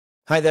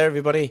Hi there,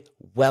 everybody.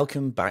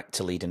 Welcome back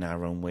to Leading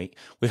Our Own Week.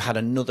 We've had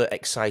another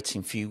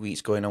exciting few weeks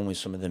going on with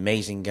some of the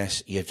amazing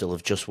guests you'll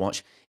have just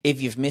watched.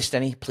 If you've missed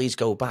any, please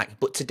go back.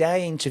 But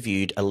today I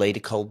interviewed a lady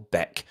called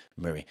Bec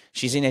Murray.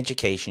 She's in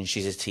education.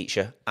 She's a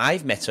teacher.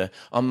 I've met her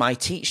on my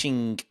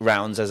teaching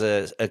rounds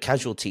as a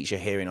casual teacher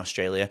here in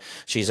Australia.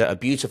 She's at a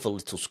beautiful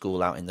little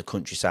school out in the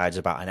countryside,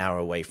 about an hour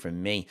away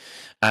from me.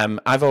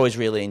 I've always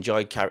really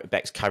enjoyed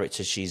Bec's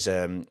character. She's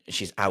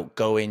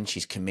outgoing.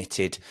 She's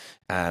committed.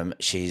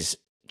 She's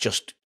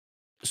just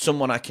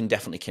someone I can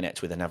definitely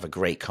connect with and have a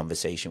great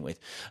conversation with.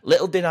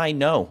 Little did I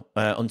know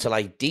until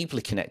I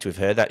deeply connect with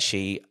her that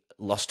she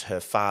lost her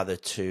father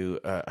to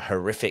a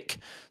horrific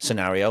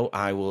scenario.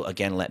 I will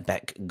again let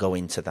Bec go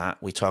into that.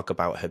 We talk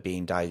about her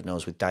being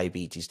diagnosed with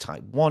diabetes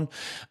type 1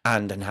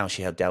 and how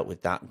she had dealt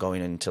with that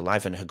going into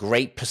life, and her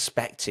great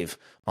perspective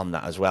on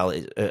that as well.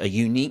 A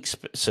unique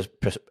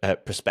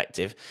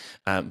perspective,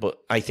 but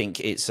I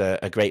think it's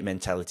a great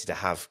mentality to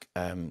have,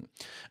 and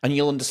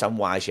you'll understand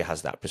why she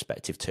has that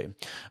perspective too.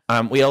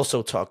 We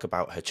also talk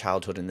about her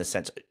childhood in the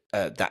sense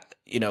that,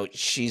 you know,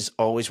 she's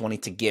always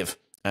wanted to give,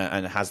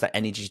 and has that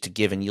energy to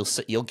give, and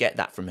you'll get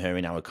that from her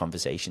in our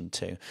conversation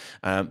too.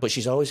 But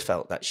she's always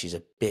felt that she's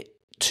a bit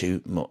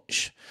too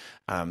much.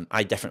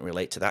 I definitely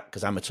relate to that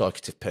because I'm a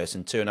talkative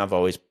person too, and I've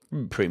always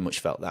pretty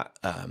much felt that.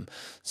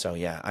 So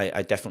yeah,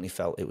 I definitely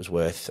felt it was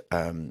worth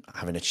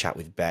having a chat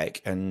with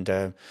Bec,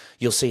 and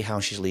you'll see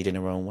how she's leading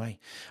her own way.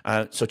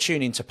 So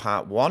tune into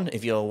part 1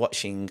 if you're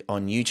watching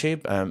on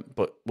YouTube,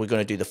 but we're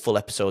going to do the full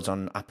episodes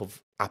on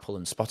Apple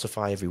and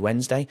Spotify every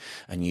Wednesday,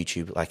 and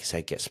YouTube, like I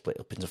said, gets split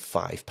up into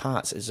 5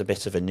 parts. It's a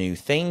bit of a new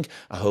thing.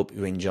 I hope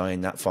you're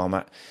enjoying that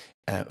format.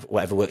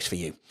 Whatever works for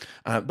you.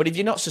 But if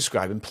you're not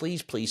subscribing,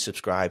 please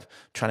subscribe.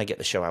 Trying to get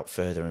the show out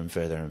further and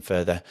further and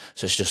further.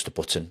 So it's just a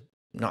button.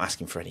 Not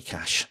asking for any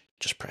cash.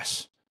 Just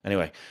press.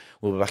 Anyway,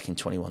 we'll be back in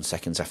 21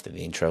 seconds after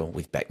the intro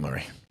with Bec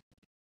Murray.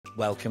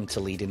 Welcome to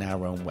Leading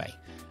Our Own Way.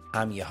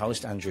 I'm your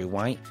host, Andrew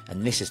White,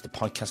 and this is the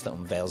podcast that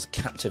unveils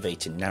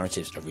captivating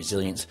narratives of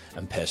resilience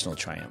and personal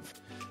triumph.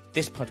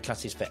 This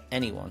podcast is for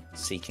anyone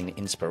seeking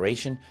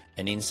inspiration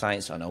and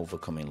insights on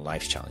overcoming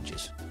life's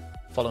challenges.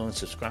 Follow and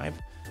subscribe,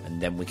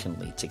 and then we can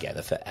lead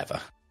together forever.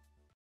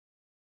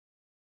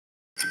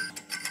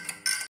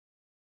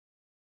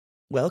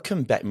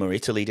 Welcome, Bec Murray,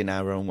 to Leading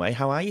Our Own Way.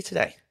 How are you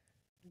today?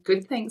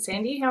 Good, thanks,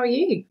 Andy. How are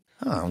you?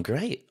 Oh, I'm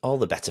great. All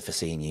the better for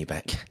seeing you,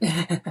 Bec.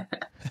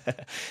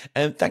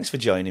 Thanks for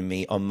joining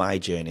me on my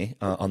journey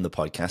on the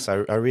podcast.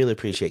 I really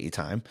appreciate your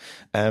time.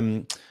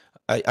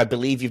 I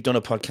believe you've done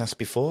a podcast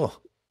before.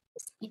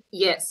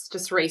 Yes,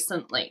 just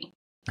recently.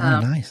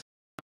 Oh, nice.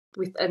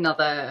 With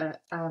another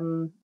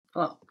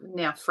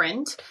now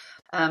friend.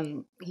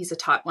 He's a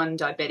type 1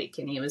 diabetic,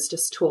 and he was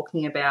just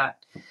talking about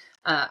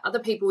other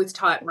people with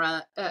type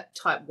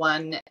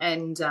 1,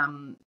 and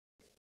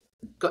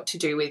got to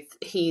do with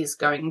he's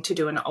going to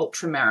do an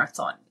ultra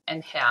marathon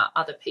and how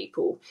other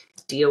people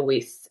deal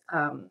with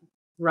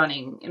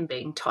running and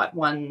being type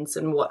 1s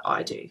and what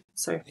I do.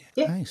 So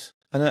yeah. Nice.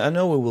 And I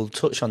know we will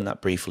touch on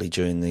that briefly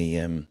during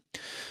the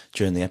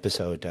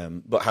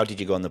episode. But how did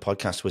you go on the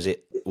podcast? Was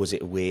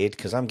it weird?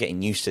 Because I'm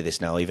getting used to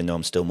this now, even though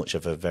I'm still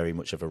very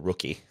much of a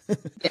rookie.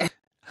 Yeah.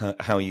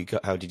 How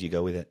did you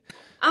go with it?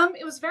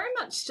 It was very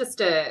much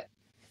just a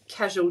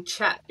casual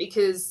chat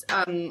because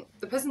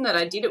the person that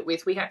I did it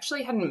with, we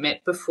actually hadn't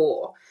met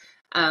before.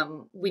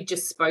 We'd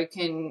just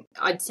spoken.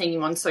 I'd seen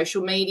him on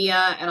social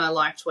media and I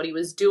liked what he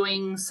was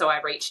doing, so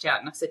I reached out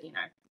and I said,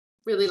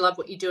 really love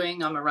what you're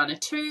doing. I'm a runner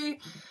too.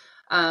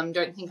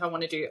 Don't think I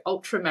want to do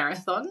ultra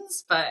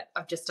marathons, but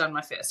I've just done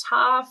my first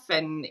half,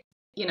 and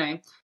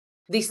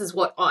this is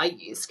what I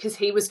use, because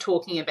he was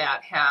talking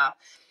about how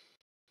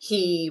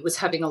he was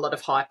having a lot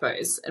of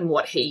hypos and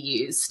what he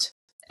used.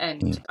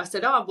 And I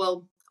said, oh,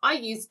 well, I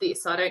use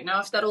this. I don't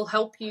know if that'll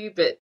help you,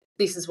 but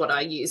this is what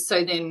I use.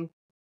 So then,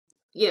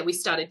 we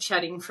started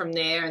chatting from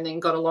there and then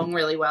got along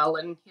really well.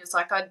 And he was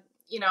like,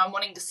 I'm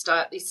wanting to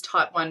start this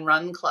type 1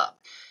 run club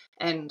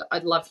and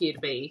I'd love you to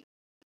be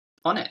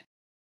on it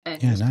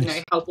and,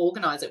 nice. Help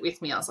organise it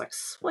with me. I was like,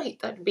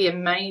 sweet, that'd be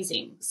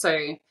amazing. So,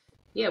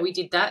 we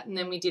did that, and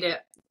then we did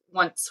it.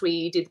 Once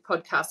we did the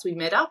podcast, we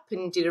met up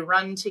and did a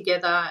run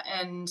together,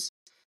 and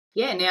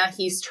now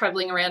he's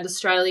travelling around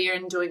Australia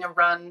and doing a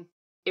run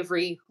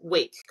every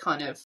week,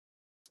 kind of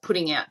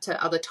putting out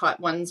to other type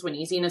 1s when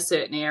he's in a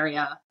certain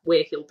area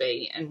where he'll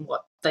be and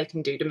what they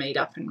can do to meet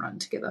up and run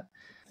together.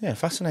 Yeah,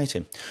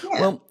 fascinating.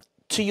 Yeah. Well,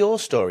 to your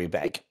story,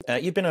 Bec,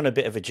 you've been on a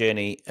bit of a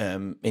journey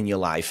in your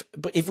life,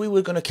 but if we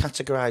were going to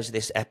categorize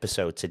this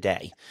episode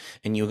today,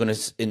 and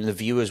the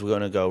viewers were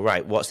going to go,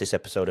 right, what's this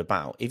episode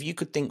about? If you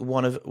could think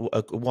one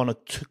or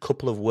two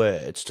couple of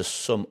words to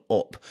sum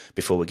up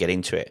before we get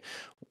into it,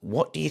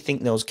 what do you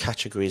think those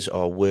categories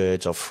or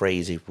words or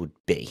phrases would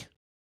be?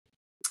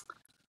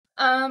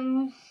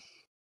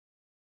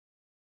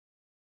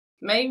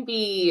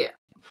 Maybe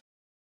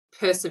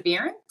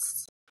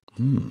perseverance.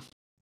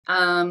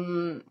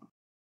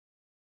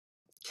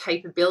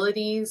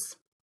 Capabilities,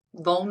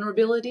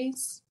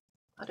 vulnerabilities.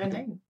 I don't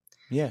know.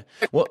 Yeah.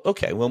 Well,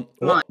 okay. Well,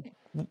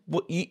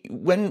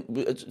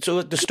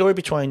 So the story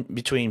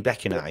between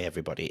Beck and I,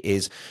 everybody,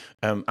 is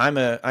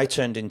I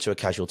turned into a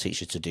casual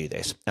teacher to do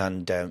this,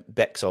 and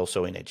Beck's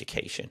also in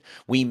education.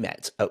 We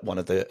met at one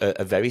of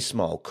a very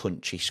small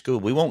country school.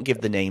 We won't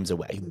give the names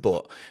away,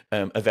 but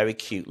a very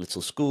cute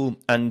little school.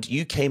 And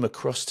you came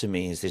across to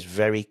me as this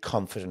very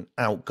confident,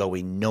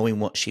 outgoing, knowing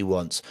what she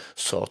wants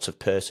sort of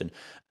person.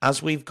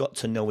 As we've got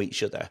to know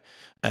each other,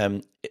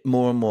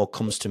 more and more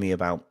comes to me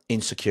about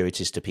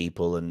insecurities to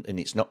people, and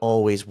it's not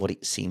always what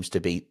it seems to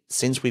be.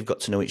 Since we've got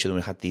to know each other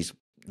and had these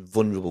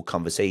vulnerable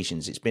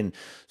conversations, it's been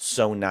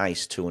so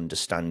nice to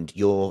understand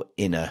your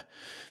inner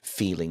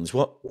feelings.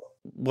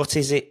 What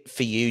is it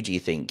for you, do you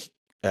think?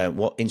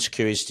 What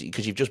insecurities,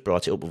 because you've just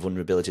brought it up with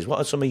vulnerabilities, what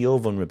are some of your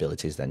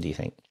vulnerabilities then, do you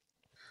think?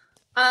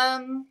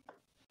 I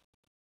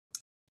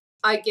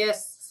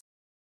guess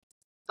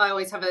I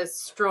always have a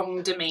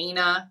strong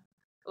demeanor,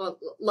 or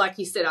like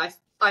you said,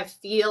 I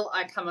feel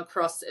I come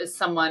across as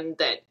someone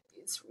that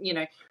is,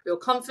 real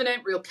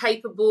confident, real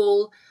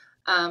capable,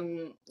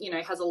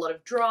 has a lot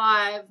of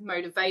drive,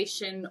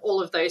 motivation,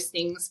 all of those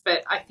things.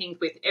 But I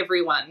think with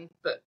everyone,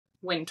 but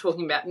when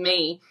talking about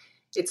me,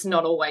 it's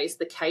not always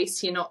the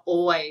case. You're not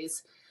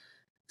always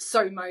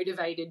so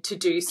motivated to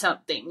do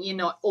something. You're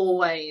not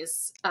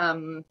always,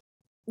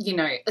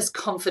 as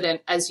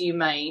confident as you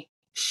may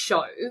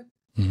show.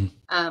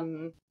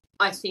 Mm-hmm.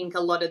 I think a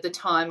lot of the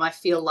time I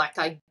feel like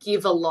I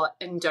give a lot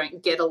and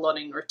don't get a lot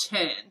in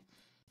return.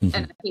 Mm-hmm.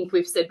 And I think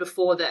we've said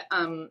before that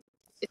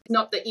it's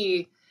not that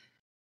you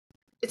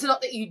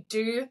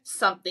do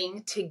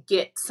something to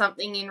get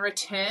something in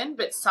return,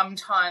 but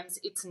sometimes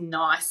it's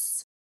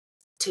nice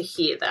to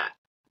hear that.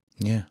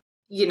 Yeah.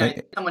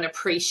 Someone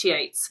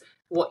appreciates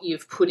what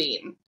you've put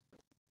in.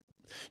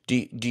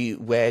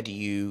 Where do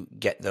you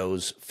get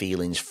those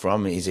feelings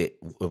from? Is it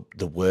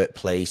the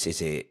workplace?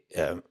 Is it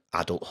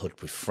adulthood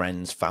with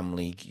friends,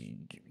 family,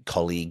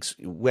 colleagues?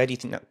 Where do you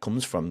think that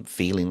comes from,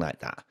 feeling like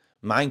that?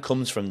 Mine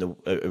comes from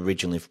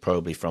originally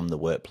probably from the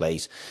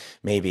workplace,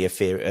 maybe a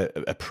fear,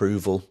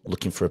 approval,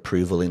 looking for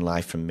approval in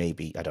life from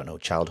maybe, I don't know,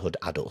 childhood,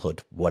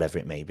 adulthood, whatever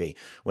it may be.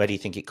 Where do you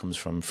think it comes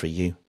from for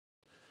you?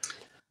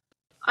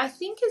 I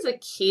think as a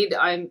kid,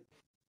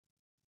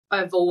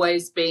 I've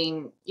always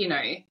been,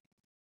 I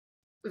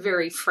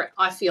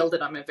feel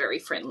that I'm a very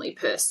friendly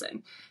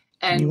person.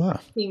 And you are. I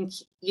think,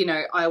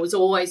 I was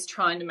always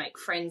trying to make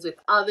friends with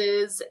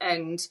others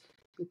and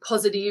be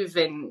positive,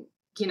 and,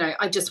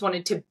 I just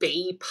wanted to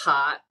be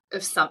part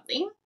of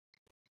something.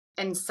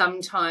 And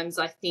sometimes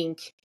I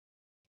think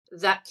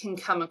that can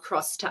come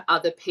across to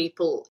other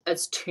people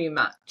as too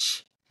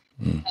much,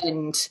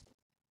 and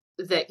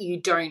that you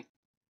don't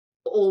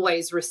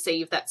always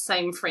receive that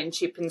same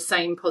friendship and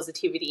same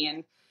positivity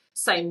and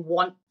same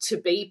want to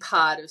be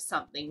part of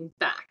something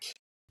back.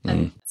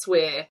 And that's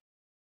where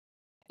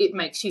it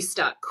makes you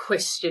start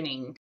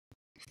questioning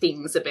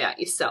things about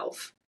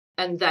yourself,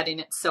 and that in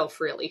itself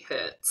really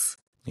hurts.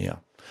 Yeah.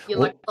 You're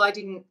like, I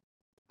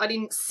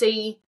didn't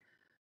see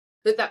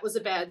that was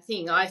a bad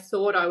thing. I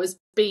thought I was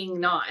being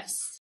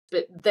nice,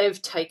 but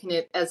they've taken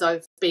it as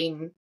I've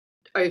been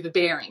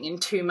overbearing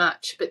and too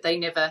much, but they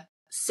never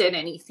said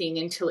anything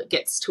until it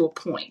gets to a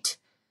point.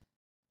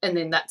 And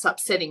then that's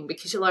upsetting,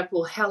 because you're like,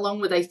 well, how long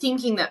were they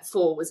thinking that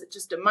for? Was it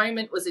just a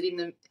moment? Was it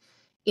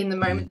in the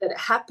moment that it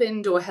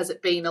happened, or has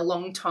it been a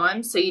long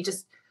time? So you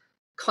just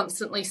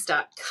constantly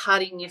start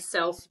cutting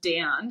yourself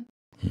down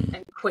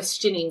and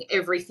questioning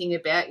everything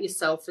about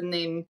yourself, and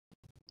then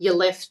you're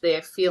left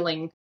there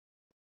feeling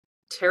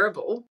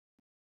terrible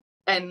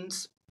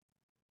and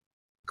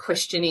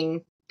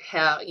questioning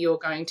how you're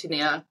going to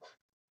now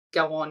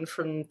go on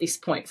from this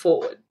point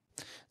forward.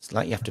 It's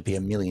like you have to be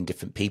a million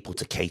different people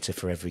to cater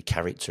for every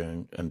character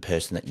and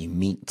person that you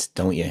meet,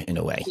 don't you, in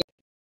a way,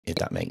 if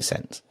that makes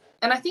sense.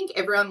 And I think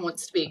everyone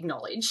wants to be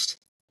acknowledged.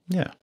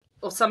 Yeah.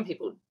 Or some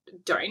people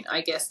don't,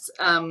 I guess.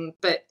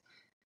 But,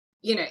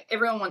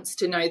 everyone wants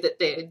to know that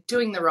they're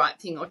doing the right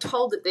thing, or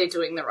told that they're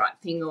doing the right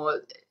thing,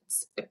 or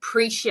it's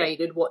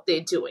appreciated what they're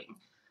doing.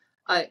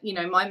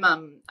 My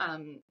mum,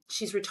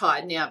 she's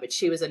retired now, but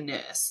she was a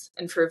nurse,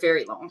 and for a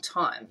very long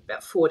time,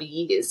 about 40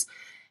 years.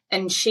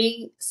 And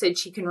she said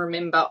she can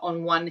remember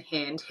on one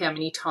hand how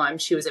many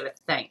times she was ever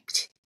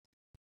thanked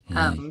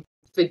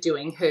for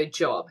doing her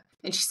job.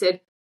 And she said,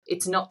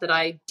 it's not that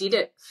I did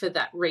it for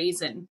that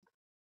reason,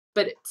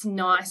 but it's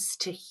nice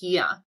to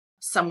hear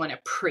someone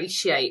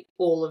appreciate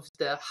all of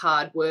the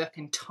hard work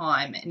and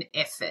time and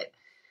effort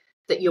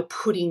that you're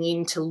putting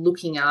into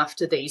looking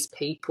after these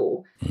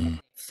people,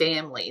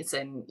 families,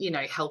 and,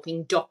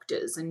 helping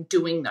doctors and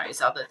doing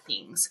those other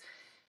things.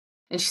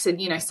 And she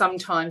said,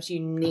 sometimes you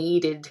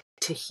needed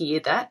to hear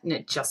that, and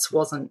it just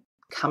wasn't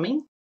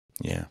coming.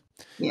 Yeah.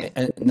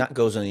 And that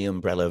goes on the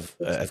umbrella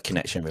of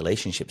connection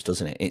relationships,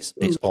 doesn't it?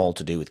 It's all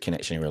to do with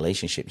connection and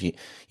relationships. You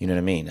know what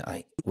I mean?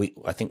 I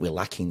think we're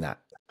lacking that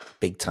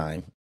big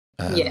time.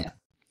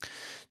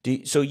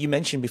 So you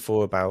mentioned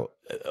before about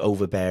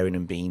overbearing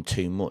and being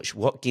too much.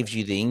 What gives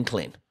you the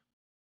inkling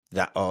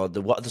that,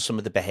 what are some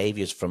of the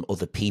behaviors from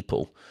other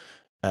people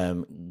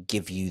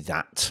give you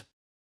that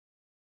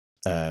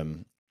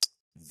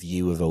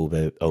view of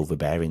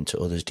overbearing to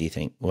others, do you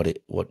think? What do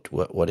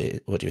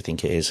you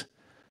think it is?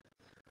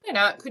 You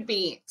know, it could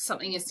be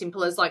something as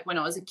simple as like when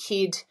I was a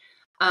kid,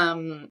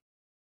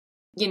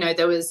 you know,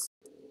 there was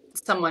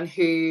someone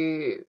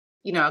who,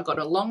 you know, I got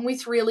along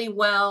with really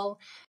well,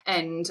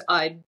 and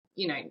I'd,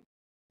 you know,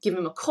 give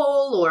them a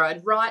call or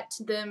I'd write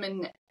to them,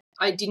 and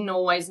I didn't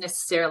always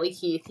necessarily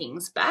hear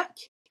things back.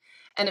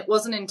 And it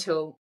wasn't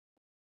until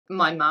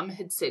my mum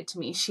had said to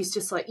me, she's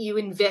just like, you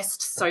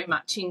invest so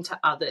much into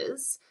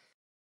others,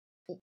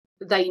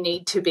 they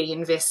need to be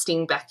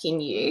investing back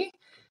in you.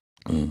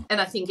 And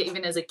I think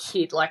even as a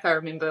kid, like I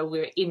remember we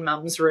were in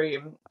mum's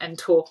room and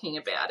talking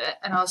about it,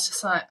 and I was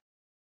just like,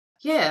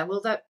 yeah,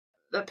 well, that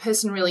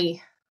person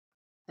really,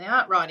 they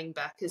aren't writing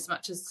back as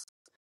much as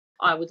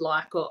I would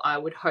like or I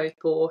would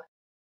hope, or,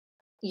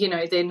 you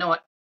know, they're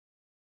not,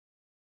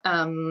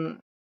 I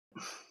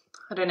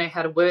don't know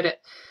how to word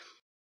it,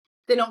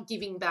 they're not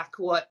giving back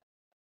what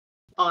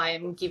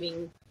I'm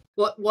giving,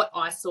 what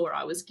I saw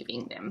I was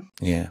giving them.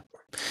 Yeah.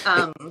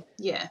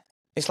 Yeah.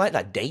 It's like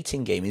that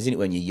dating game, isn't it?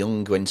 When you're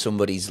young, when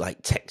somebody's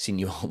like texting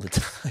you all the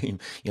time,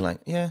 you're like,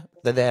 yeah,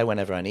 they're there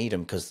whenever I need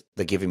them because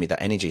they're giving me that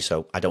energy,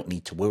 so I don't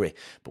need to worry.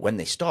 But when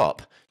they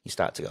stop, you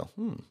start to go,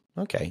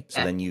 okay.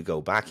 So then you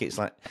go back. It's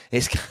kind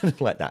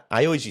of like that.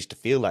 I always used to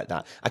feel like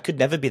that. I could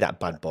never be that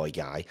bad boy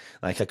guy.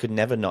 Like I could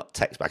never not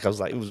text back. I was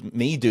like, it was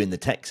me doing the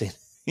texting.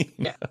 You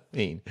know what I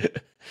mean?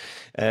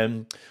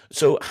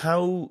 So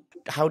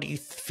how do you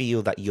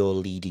feel that you're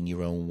leading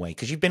your own way?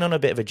 Because you've been on a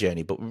bit of a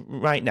journey, but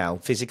right now,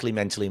 physically,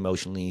 mentally,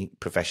 emotionally,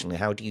 professionally,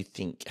 how do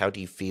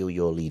you feel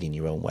you're leading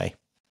your own way?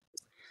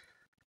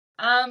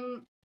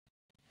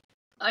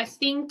 I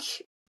think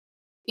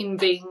in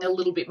being a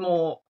little bit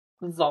more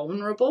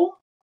vulnerable.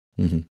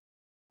 Mm-hmm.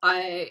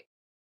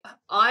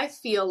 I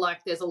feel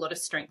like there's a lot of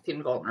strength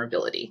in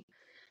vulnerability.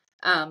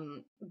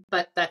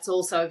 But that's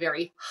also a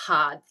very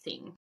hard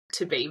thing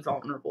to be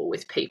vulnerable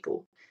with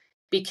people,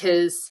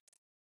 because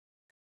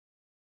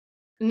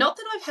not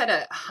that I've had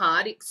a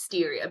hard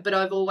exterior, but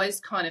I've always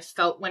kind of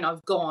felt when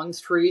I've gone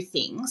through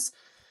things,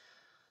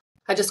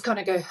 I just kind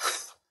of go,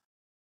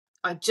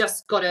 I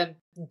just got to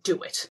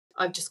do it.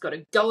 I've just got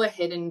to go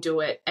ahead and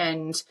do it.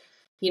 And,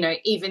 you know,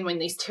 even when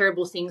these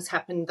terrible things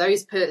happen,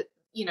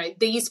 you know,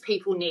 these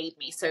people need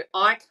me, so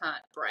I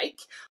can't break.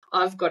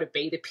 I've got to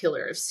be the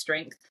pillar of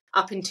strength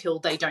up until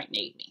they don't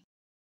need me.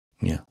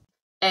 Yeah.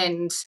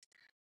 And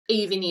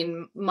even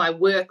in my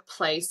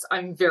workplace,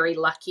 I'm very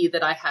lucky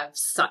that I have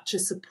such a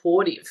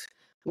supportive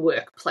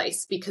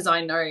workplace, because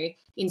I know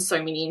in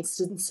so many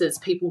instances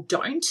people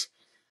don't.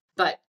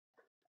 But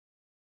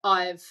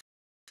I've,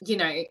 you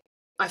know,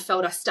 I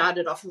felt I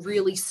started off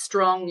really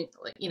strong.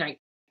 You know,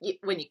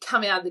 when you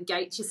come out of the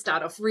gates, you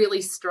start off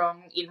really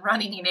strong in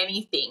running in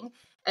anything,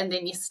 and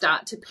then you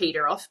start to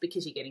peter off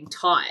because you're getting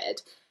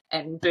tired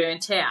and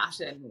burnt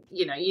out, and,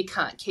 you know, you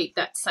can't keep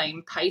that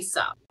same pace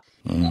up.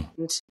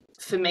 And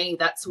for me,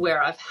 that's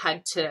where I've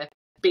had to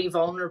be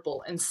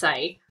vulnerable and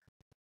say,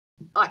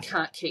 I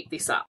can't keep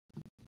this up,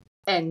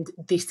 and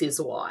this is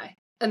why.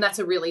 And that's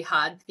a really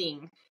hard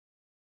thing,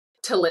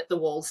 to let the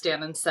walls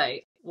down and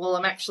say, well,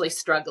 I'm actually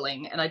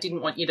struggling and I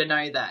didn't want you to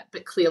know that,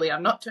 but clearly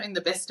I'm not doing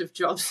the best of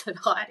jobs at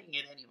hiding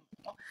it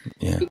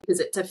anymore, because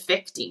it's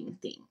affecting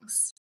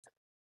things.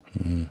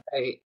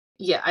 So,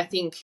 yeah, I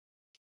think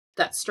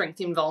that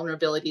strength in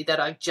vulnerability, that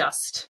I've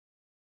just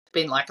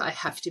been like, I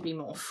have to be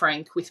more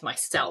frank with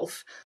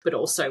myself, but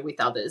also with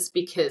others,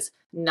 because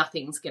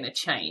nothing's going to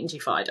change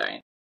if I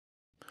don't.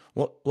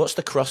 What's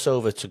the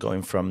crossover to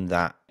going from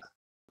that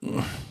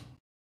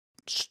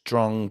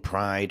strong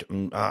pride,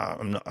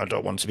 I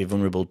don't want to be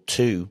vulnerable,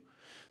 to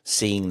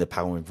seeing the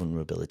power in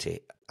vulnerability?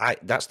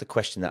 That's the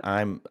question that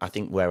I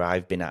think where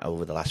I've been at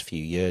over the last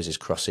few years, is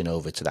crossing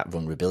over to that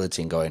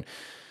vulnerability and going,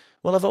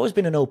 well, I've always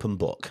been an open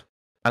book,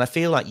 and I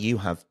feel like you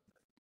have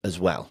as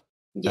well.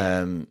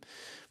 Yeah.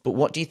 But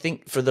what do you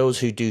think, for those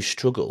who do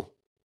struggle,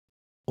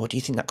 what do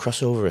you think that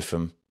crossover is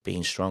from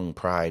being strong,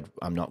 pride,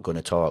 I'm not going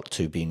to talk,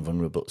 to being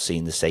vulnerable,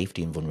 seeing the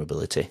safety in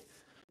vulnerability?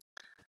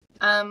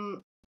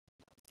 I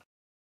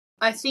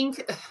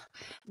think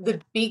the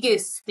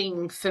biggest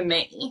thing for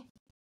me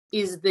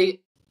is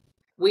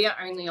we are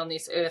only on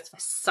this earth for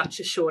such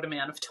a short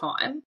amount of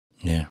time.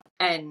 Yeah.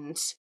 And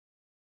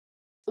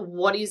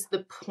what is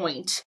the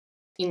point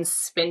in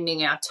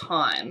spending our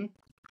time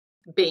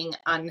being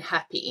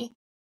unhappy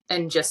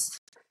and just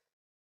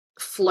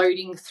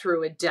floating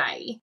through a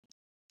day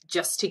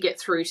just to get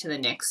through to the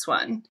next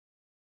one,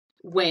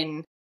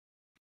 when,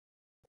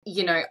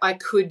 you know, I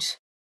could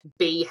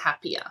be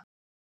happier?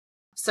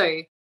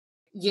 So,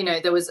 you know,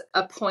 there was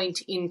a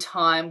point in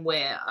time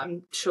where,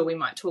 I'm sure we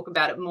might talk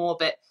about it more,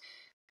 but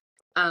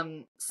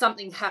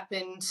something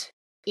happened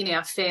in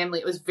our family.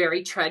 It was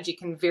very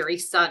tragic and very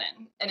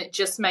sudden, and it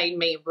just made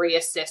me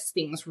reassess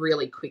things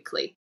really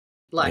quickly.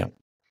 Like,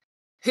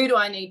 who do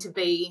I need to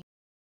be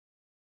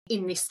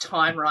in this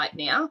time right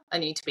now? I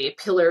need to be a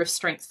pillar of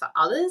strength for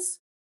others,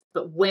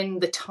 but when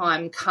the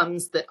time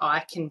comes that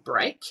I can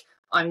break,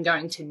 I'm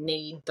going to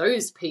need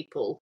those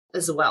people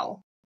as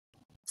well.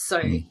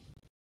 So,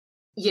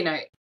 you know,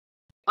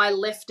 I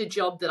left a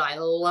job that I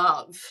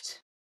loved,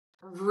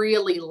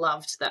 really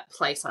loved that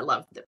place. I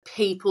loved the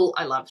people.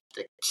 I loved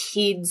the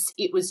kids.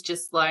 It was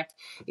just like,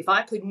 if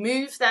I could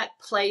move that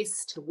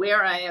place to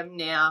where I am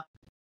now,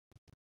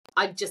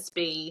 I'd just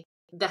be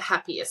the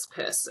happiest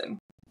person.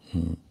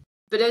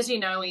 But as you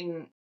know,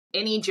 in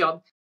any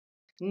job,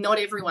 not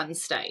everyone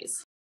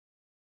stays.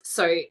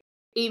 So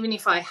even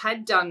if I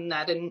had done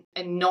that and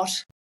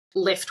not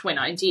left when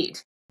I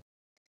did,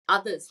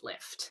 others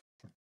left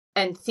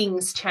and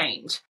things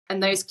change,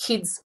 and those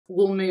kids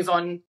will move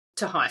on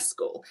to high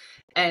school,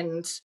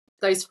 and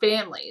those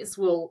families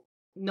will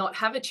not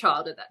have a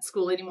child at that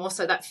school anymore,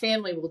 so that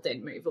family will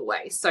then move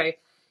away. So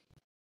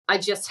I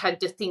just had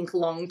to think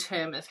long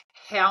term of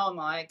how am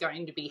I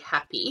going to be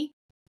happy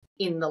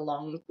in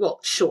the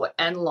short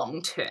and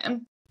long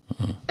term,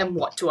 and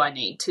what do I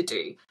need to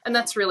do? And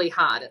that's really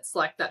hard. It's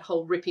like that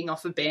whole ripping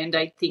off a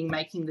Band-Aid thing,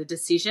 making the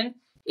decision.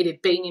 It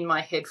had been in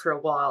my head for a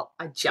while.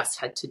 I just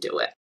had to do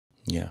it.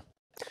 Yeah.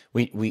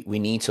 We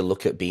need to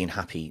look at being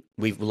happy.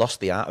 We've lost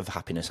the art of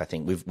happiness, I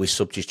think. We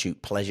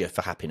substitute pleasure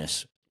for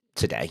happiness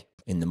today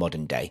in the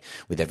modern day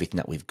with everything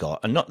that we've got.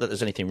 And not that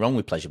there's anything wrong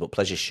with pleasure, but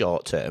pleasure's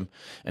short term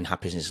and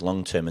happiness is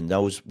long term. And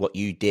what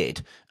you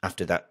did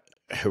after that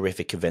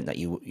horrific event that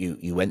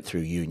you went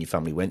through, you and your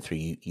family went through,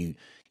 you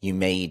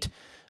made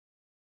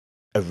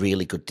a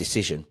really good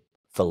decision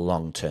for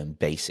long-term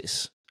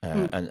basis.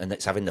 And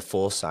it's having the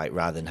foresight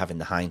rather than having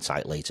the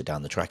hindsight later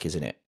down the track,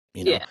 isn't it?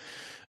 You know? Yeah.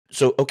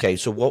 So, okay,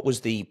 so what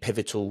was the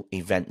pivotal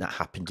event that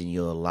happened in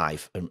your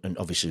life? And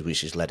obviously,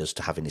 which has led us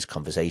to having this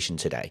conversation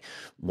today.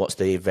 What's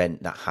the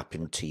event that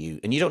happened to you?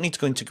 And you don't need to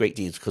go into great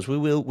details because we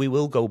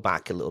will go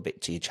back a little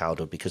bit to your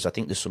childhood, because I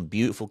think there's some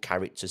beautiful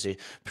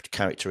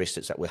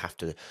characteristics that we'll have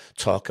to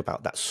talk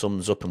about that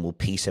sums up and will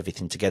piece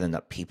everything together and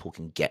that people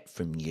can get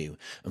from you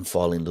and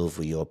fall in love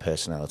with your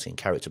personality and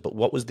character. But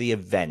what was the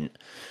event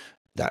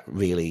that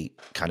really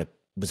kind of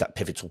was that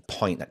pivotal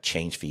point that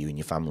changed for you and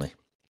your family?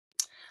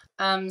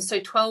 So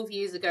 12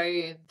 years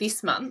ago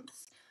this month,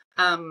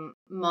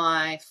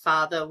 my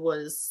father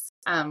was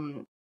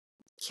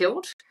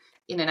killed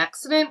in an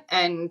accident,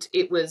 and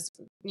it was,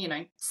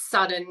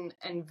 sudden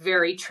and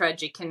very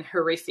tragic and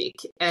horrific,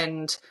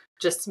 and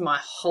just my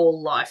whole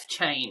life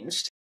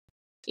changed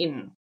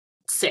in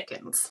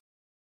seconds,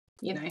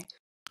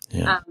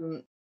 Yeah.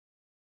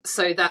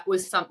 So that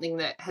was something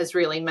that has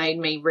really made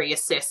me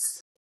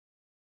reassess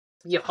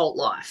your whole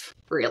life,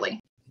 really.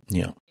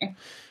 Yeah.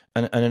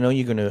 And I know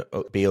you're going to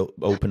be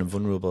open and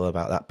vulnerable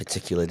about that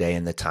particular day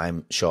and the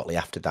time shortly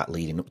after that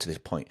leading up to this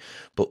point.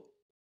 But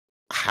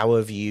how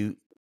have you,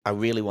 I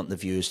really want the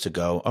viewers to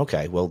go,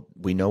 okay, well,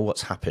 we know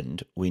what's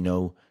happened. We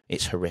know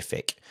it's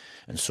horrific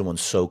and someone's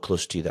so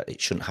close to you that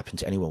it shouldn't happen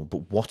to anyone.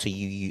 But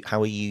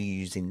how are you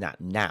using that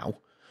now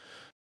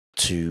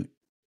to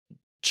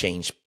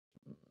change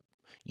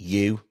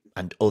you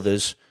and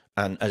others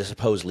and I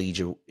suppose lead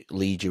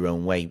your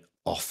own way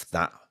off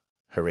that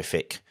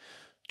horrific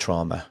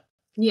trauma?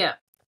 Yeah.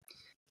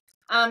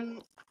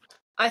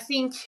 I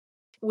think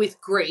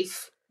with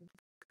grief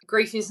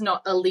is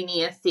not a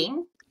linear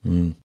thing.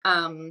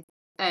 And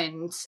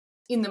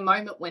in the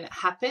moment when it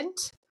happened,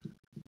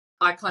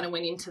 I kind of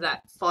went into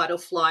that fight or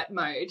flight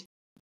mode.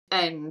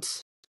 And,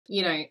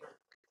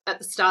 at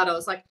the start I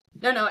was like,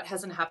 no, it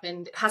hasn't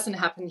happened. It hasn't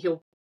happened.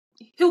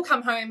 He'll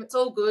come home. It's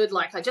all good.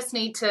 Like, I just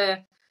need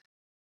to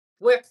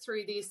work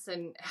through this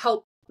and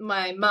help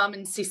my mum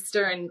and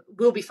sister and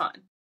we'll be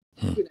fine.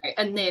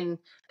 And then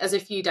as a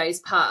few days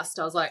passed,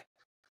 I was like,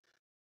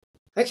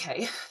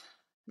 okay,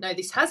 no,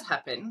 this has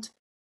happened.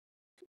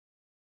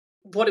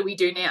 What do we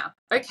do now?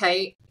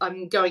 Okay,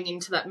 I'm going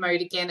into that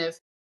mode again of,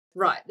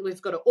 right,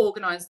 we've got to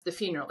organise the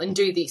funeral and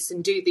do this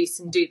and do this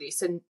and do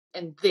this. And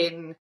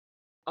then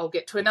I'll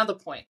get to another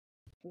point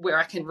where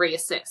I can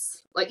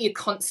reassess. Like, you're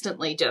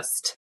constantly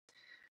just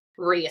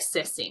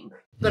reassessing.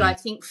 But I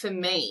think for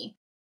me,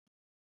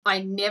 I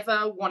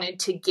never wanted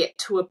to get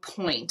to a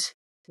point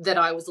that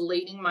I was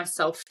leading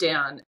myself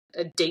down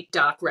a deep,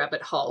 dark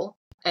rabbit hole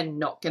and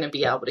not going to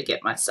be able to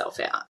get myself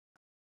out.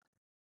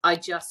 I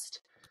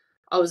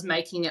was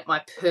making it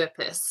my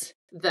purpose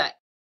that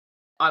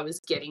I was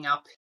getting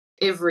up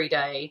every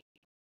day,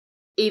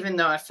 even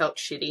though I felt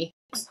shitty,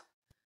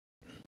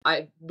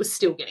 I was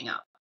still getting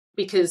up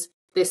because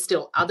there's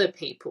still other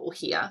people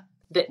here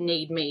that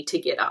need me to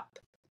get up.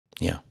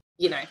 Yeah.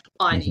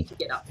 I need to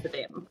get up for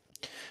them.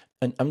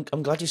 And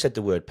I'm glad you said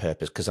the word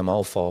purpose, because I'm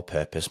all for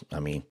purpose. I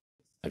mean,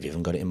 I've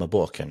even got it in my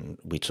book, and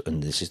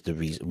this is the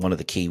reason. One of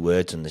the key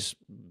words in this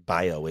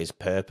bio is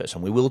purpose,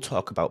 and we will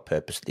talk about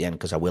purpose at the end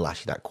because I will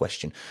ask you that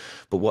question.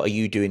 But what are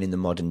you doing in the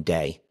modern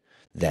day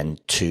then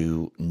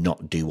to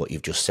not do what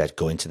you've just said?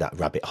 Go into that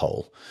rabbit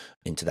hole,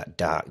 into that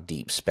dark,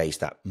 deep space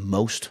that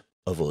most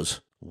of us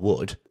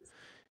would,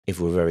 if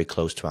we're very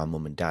close to our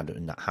mum and dad,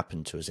 and that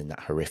happened to us in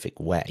that horrific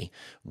way.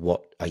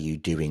 What are you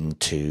doing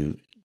to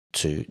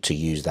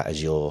use that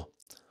as your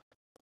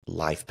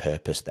life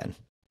purpose then?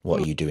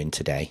 What are you doing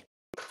today?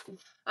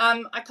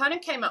 I kind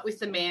of came up with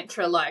the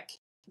mantra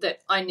that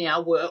I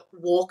now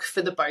walk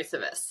for the both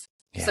of us.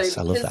 Yes,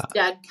 so I love that.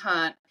 Dad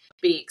can't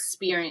be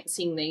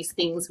experiencing these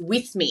things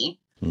with me,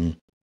 Mm.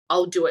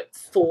 I'll do it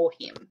for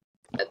him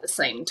at the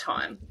same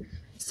time.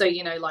 So,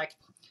 you know, like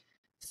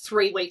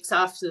 3 weeks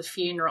after the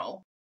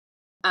funeral,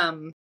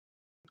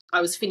 I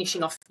was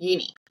finishing off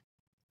uni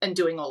and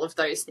doing all of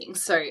those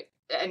things. So,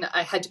 and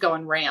I had to go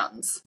on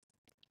rounds,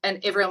 and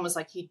everyone was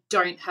like, you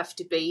don't have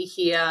to be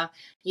here.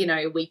 You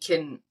know, we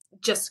can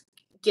just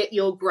get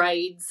your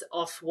grades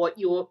off what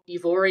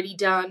you've already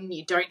done.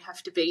 You don't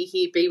have to be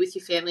here, be with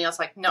your family. I was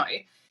like, no,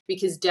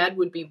 because Dad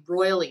would be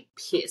royally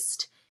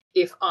pissed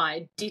if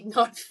I did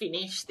not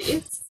finish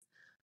this.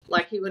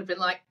 Like, he would have been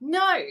like,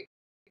 no,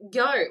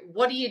 go.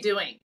 What are you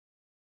doing?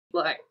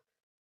 Like,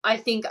 I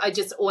think I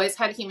just always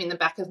had him in the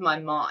back of my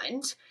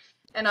mind,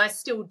 and I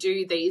still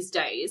do these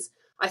days.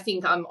 I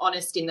think I'm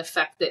honest in the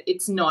fact that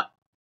it's not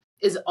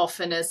as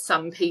often as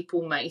some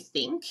people may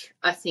think.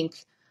 I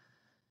think,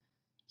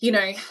 you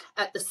know,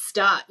 at the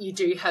start you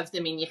do have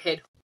them in your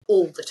head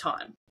all the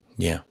time.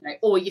 Yeah. You know,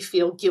 or you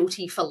feel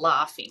guilty for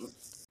laughing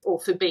or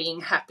for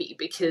being happy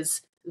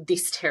because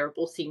this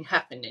terrible thing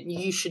happened, and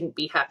you shouldn't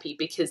be happy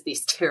because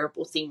this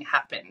terrible thing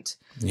happened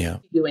Yeah.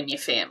 to you and your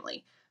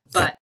family.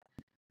 But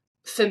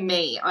for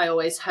me, I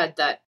always had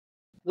that,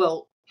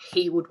 well,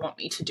 he would want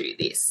me to do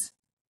this,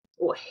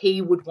 or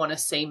he would want to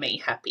see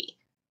me happy.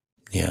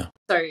 Yeah.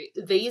 So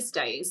these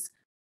days,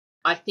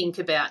 I think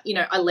about, you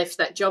know, I left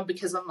that job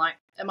because I'm like,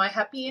 am I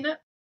happy in it?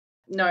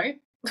 No,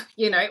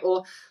 you know,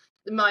 or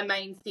my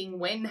main thing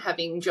when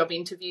having job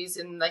interviews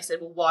and they said,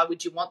 well, why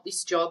would you want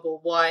this job, or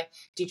why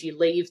did you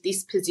leave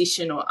this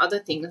position or other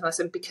things? And I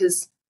said,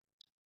 because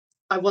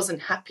I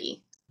wasn't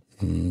happy.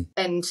 Mm.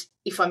 And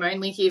if I'm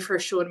only here for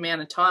a short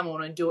amount of time, I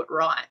want to do it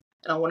right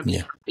and I want to be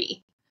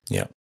happy.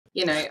 Yeah.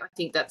 You know, I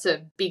think that's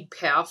a big,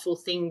 powerful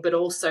thing. But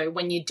also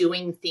when you're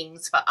doing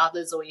things for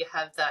others, or you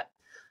have that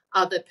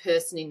other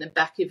person in the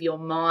back of your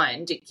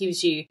mind, it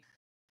gives you,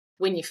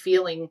 when you're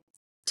feeling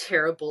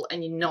terrible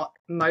and you're not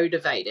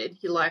motivated,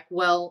 you're like,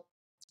 well,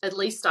 at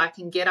least I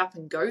can get up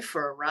and go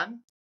for a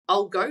run.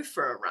 I'll go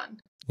for a run.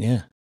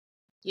 Yeah.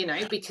 You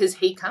know, because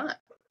he can't.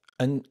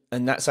 And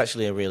that's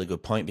actually a really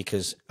good point,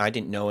 because I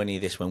didn't know any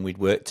of this when we'd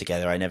worked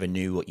together. I never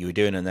knew what you were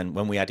doing. And then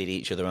when we added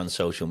each other on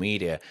social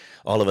media,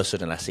 all of a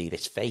sudden I see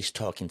this face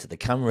talking to the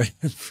camera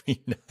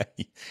every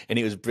night. And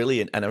it was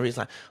brilliant. And I was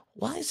like,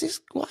 why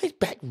is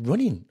Bec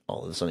running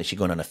all of a sudden? Is she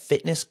going on a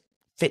fitness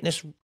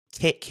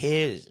kick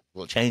here?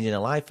 Well, changing her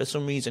life for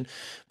some reason.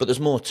 But there's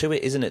more to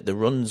it, isn't it? The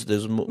runs,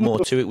 there's more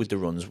to it with the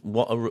runs.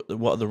 What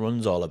are the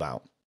runs all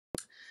about?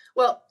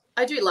 Well,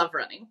 I do love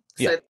running.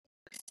 So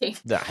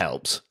that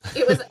helps.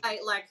 It was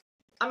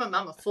I'm a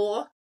mum of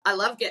 4. I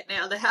love getting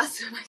out of the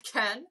house when I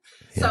can.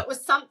 So it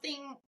was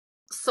something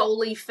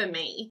solely for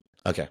me.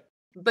 Okay.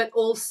 But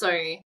also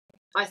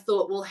I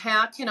thought, well,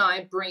 how can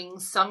I bring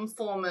some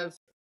form of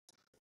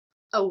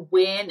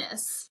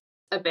awareness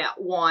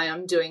about why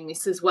I'm doing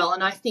this as well?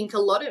 And I think a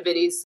lot of it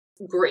is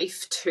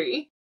grief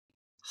too,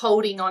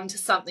 holding on to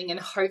something and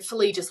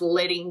hopefully just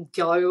letting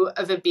go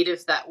of a bit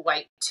of that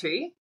weight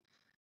too.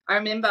 I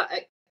remember,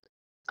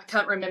 I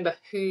can't remember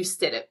who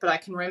said it, but I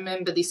can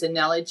remember this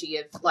analogy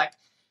of, like,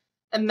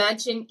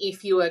 imagine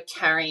if you were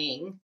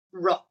carrying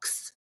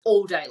rocks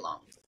all day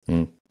long.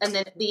 And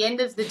then at the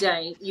end of the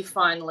day, you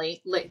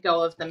finally let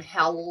go of them,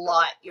 how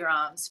light your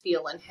arms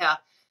feel and how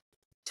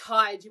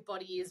tired your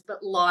body is,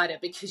 but lighter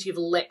because you've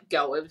let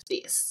go of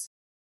this.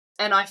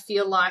 And I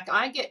feel like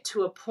I get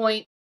to a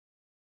point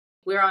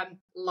where I'm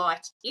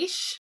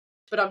light-ish,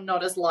 but I'm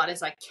not as light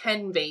as I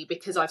can be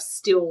because I've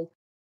still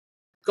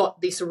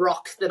got this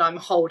rock that I'm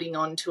holding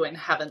on to and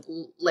haven't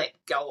let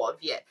go of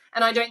yet.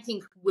 And I don't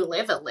think we'll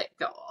ever let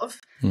go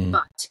of,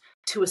 but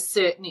to a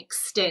certain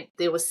extent,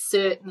 there were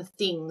certain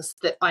things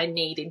that I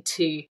needed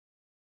to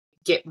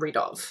get rid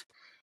of.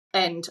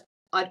 And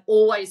I'd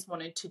always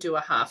wanted to do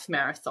a half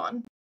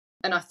marathon.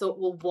 And I thought,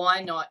 well,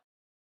 why not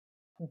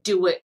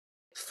do it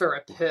for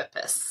a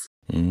purpose?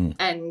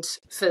 And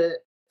for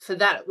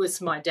that, it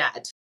was my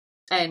dad.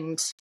 And,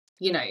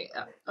 you know,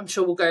 I'm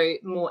sure we'll go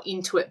more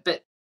into it,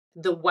 but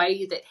the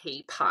way that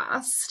he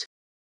passed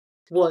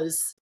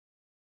was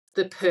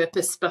the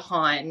purpose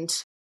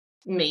behind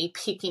me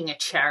picking a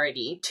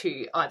charity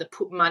to either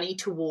put money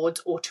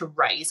towards or to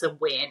raise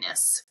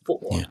awareness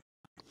for,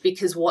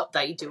 because what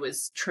they do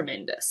is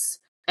tremendous.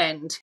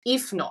 And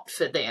if not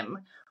for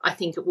them, I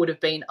think it would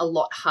have been a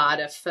lot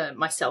harder for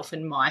myself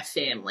and my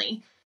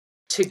family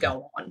to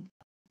go on.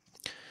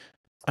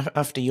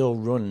 After your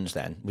runs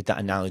then, with that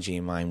analogy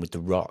in mind with the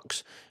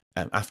rocks,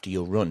 after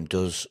your run,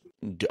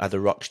 are the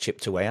rocks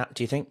chipped away at,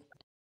 do you think?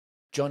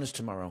 Join us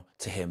tomorrow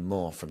to hear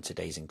more from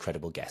today's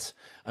incredible guests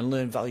and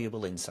learn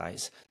valuable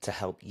insights to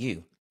help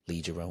you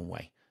lead your own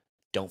way.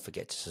 Don't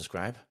forget to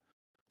subscribe.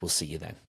 We'll see you then.